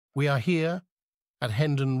We are here at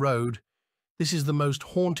Holden Road. This is the most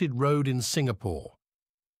haunted road in Singapore.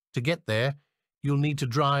 To get there, you'll need to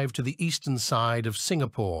drive to the eastern side of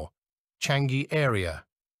Singapore, Changi area.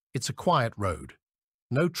 It's a quiet road.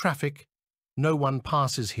 No traffic, no one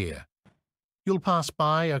passes here. You'll pass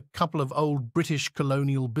by a couple of old British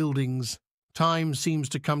colonial buildings. Time seems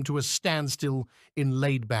to come to a standstill in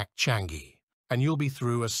laid-back Changi, and you'll be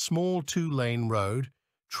through a small two-lane road,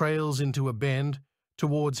 trails into a bend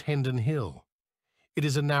towards Hendon Hill. It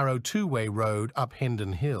is a narrow two-way road up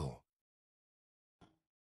Hendon Hill.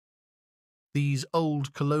 These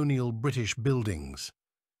old colonial British buildings,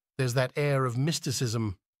 there's that air of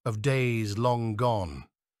mysticism of days long gone.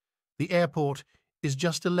 The airport is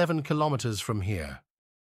just 11 kilometers from here.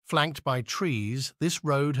 Flanked by trees, this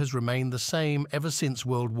road has remained the same ever since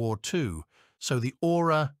World War II, so the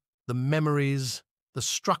aura, the memories, the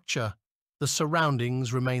structure, the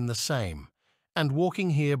surroundings remain the same, and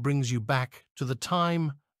walking here brings you back to the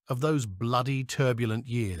time of those bloody, turbulent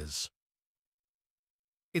years.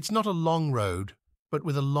 It's not a long road, but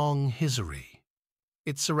with a long history.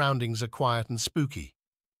 Its surroundings are quiet and spooky.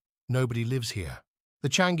 Nobody lives here. The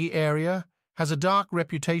Changi area has a dark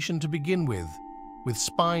reputation to begin with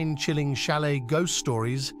spine-chilling chalet ghost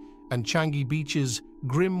stories and Changi Beach's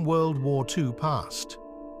grim World War II past.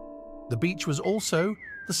 The beach was also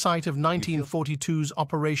the site of 1942's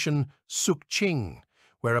Operation Suk Ching,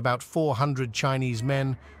 where about 400 Chinese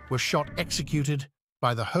men were executed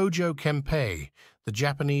by the hojo kempei, the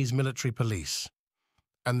Japanese military police,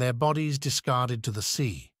 and their bodies discarded to the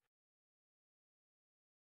sea.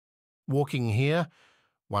 Walking here,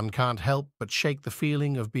 one can't help but shake the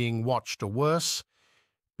feeling of being watched, or worse,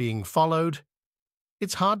 being followed.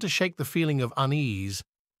 It's hard to shake the feeling of unease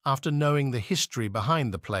after knowing the history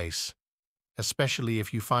behind the place, especially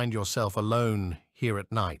if you find yourself alone here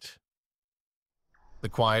at night. The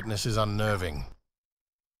quietness is unnerving.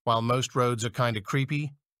 While most roads are kind of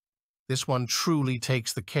creepy, this one truly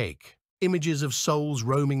takes the cake. Images of souls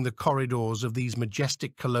roaming the corridors of these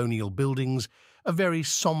majestic colonial buildings, a very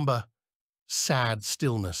somber, sad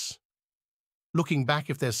stillness. Looking back,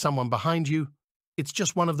 if there's someone behind you, it's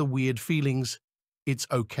just one of the weird feelings. It's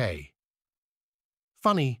okay.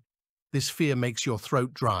 Funny, this fear makes your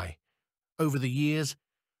throat dry. Over the years,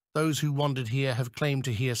 those who wandered here have claimed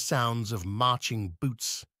to hear sounds of marching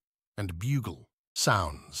boots and bugle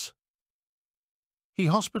sounds. The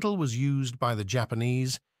hospital was used by the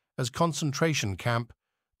Japanese as concentration camp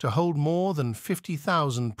to hold more than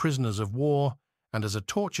 50,000 prisoners of war and as a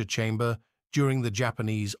torture chamber during the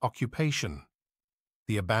Japanese occupation.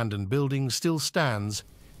 The abandoned building still stands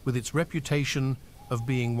with its reputation of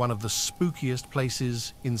being one of the spookiest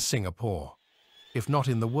places in Singapore, if not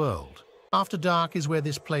in the world. After dark is where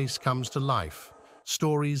this place comes to life.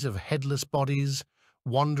 Stories of headless bodies,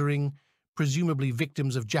 wandering, presumably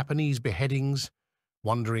victims of Japanese beheadings,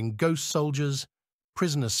 wandering ghost soldiers,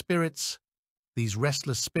 prisoner spirits, these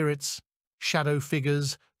restless spirits, shadow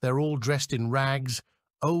figures, they're all dressed in rags,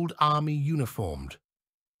 old army uniformed,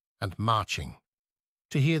 and marching.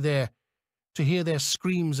 To hear their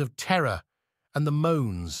screams of terror and the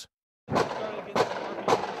moans.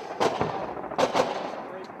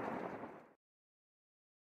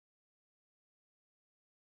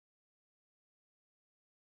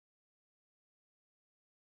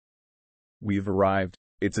 We've arrived.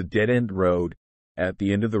 It's a dead-end road. At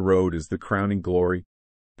the end of the road is the crowning glory,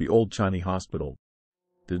 the Old Changi Hospital.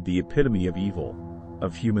 The epitome of evil,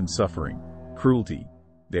 of human suffering, cruelty.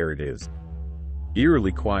 There it is.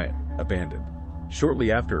 Eerily quiet, abandoned.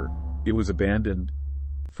 Shortly after it was abandoned,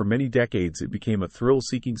 for many decades it became a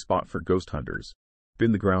thrill-seeking spot for ghost hunters,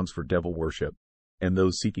 been the grounds for devil worship, and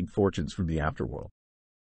those seeking fortunes from the afterworld.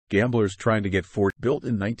 Gamblers trying to get built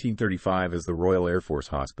in 1935 as the Royal Air Force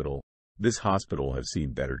Hospital. This hospital has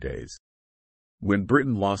seen better days. When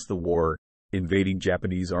Britain lost the war, invading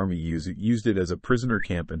Japanese army used it as a prisoner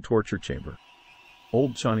camp and torture chamber.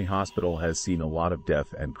 Old Changi Hospital has seen a lot of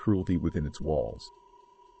death and cruelty within its walls.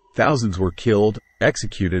 Thousands were killed,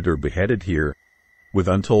 executed, or beheaded here, with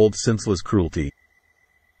untold senseless cruelty.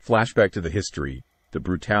 Flashback to the history, the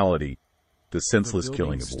brutality, the senseless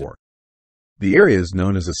killing of war. The area is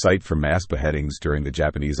known as a site for mass beheadings during the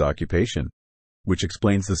Japanese occupation, which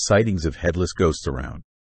explains the sightings of headless ghosts around.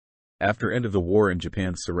 After end of the war and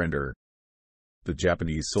Japan's surrender, the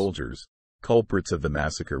Japanese soldiers, culprits of the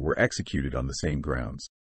massacre, were executed on the same grounds.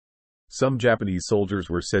 Some Japanese soldiers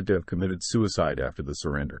were said to have committed suicide after the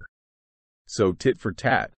surrender. So tit for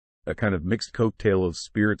tat, a kind of mixed cocktail of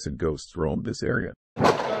spirits and ghosts roamed this area.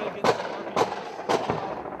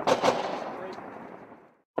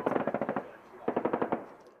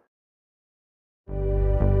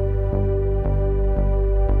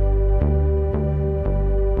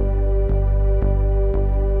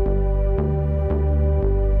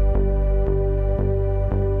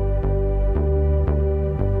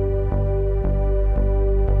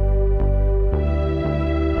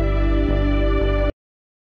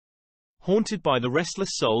 haunted by the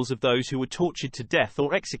restless souls of those who were tortured to death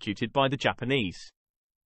or executed by the Japanese.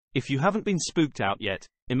 If you haven't been spooked out yet,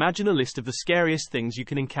 imagine a list of the scariest things you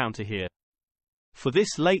can encounter here. For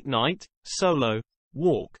this late night, solo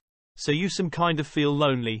walk, so you some kind of feel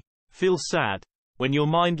lonely, feel sad, when your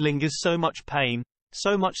mind lingers so much pain,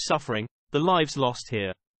 so much suffering, the lives lost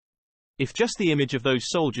here. If just the image of those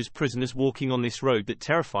soldiers prisoners walking on this road that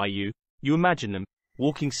terrify you, you imagine them,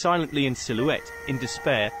 walking silently in silhouette, in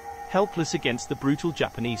despair, helpless against the brutal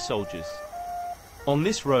Japanese soldiers. On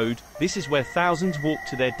this road, this is where thousands walk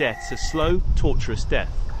to their deaths, a slow, torturous death.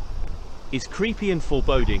 It's creepy and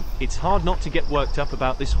foreboding, it's hard not to get worked up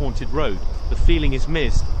about this haunted road. The feeling is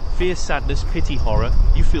mist, fear, sadness, pity, horror,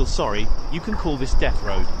 you feel sorry, you can call this death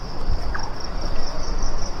road.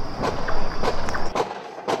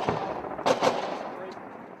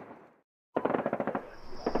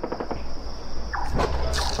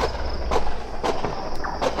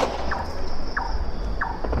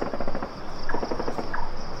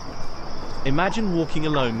 Imagine walking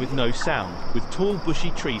alone with no sound, with tall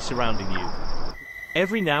bushy trees surrounding you.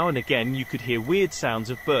 Every now and again you could hear weird sounds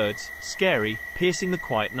of birds, scary, piercing the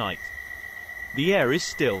quiet night. The air is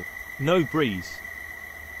still, no breeze.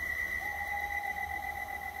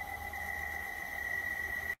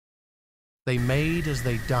 They made as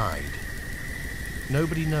they died.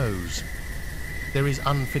 Nobody knows. There is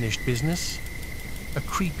unfinished business, a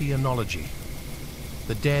creepy analogy.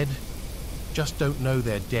 The dead just don't know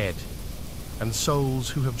they're dead, and souls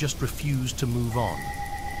who have just refused to move on.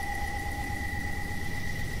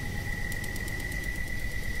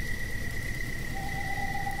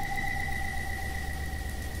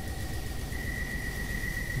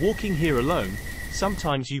 Walking here alone,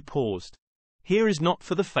 sometimes you paused. Here is not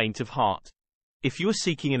for the faint of heart. If you are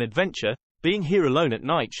seeking an adventure, being here alone at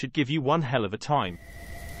night should give you one hell of a time.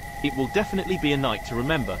 It will definitely be a night to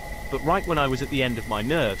remember, but right when I was at the end of my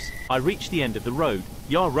nerves, I reached the end of the road,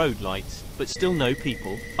 road lights, but still no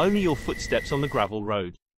people, only your footsteps on the gravel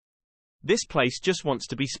road. This place just wants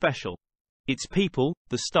to be special. It's people,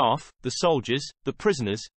 the staff, the soldiers, the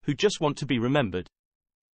prisoners, who just want to be remembered.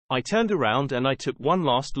 I turned around and I took one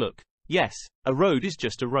last look. Yes, a road is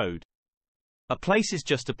just a road. A place is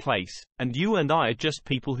just a place, and you and I are just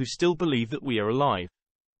people who still believe that we are alive.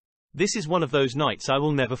 This is one of those nights I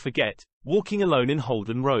will never forget, walking alone in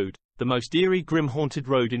Holden Road, the most eerie, grim, haunted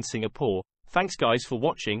road in Singapore. Thanks guys for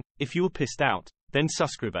watching. If you were pissed out, then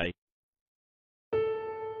subscribe.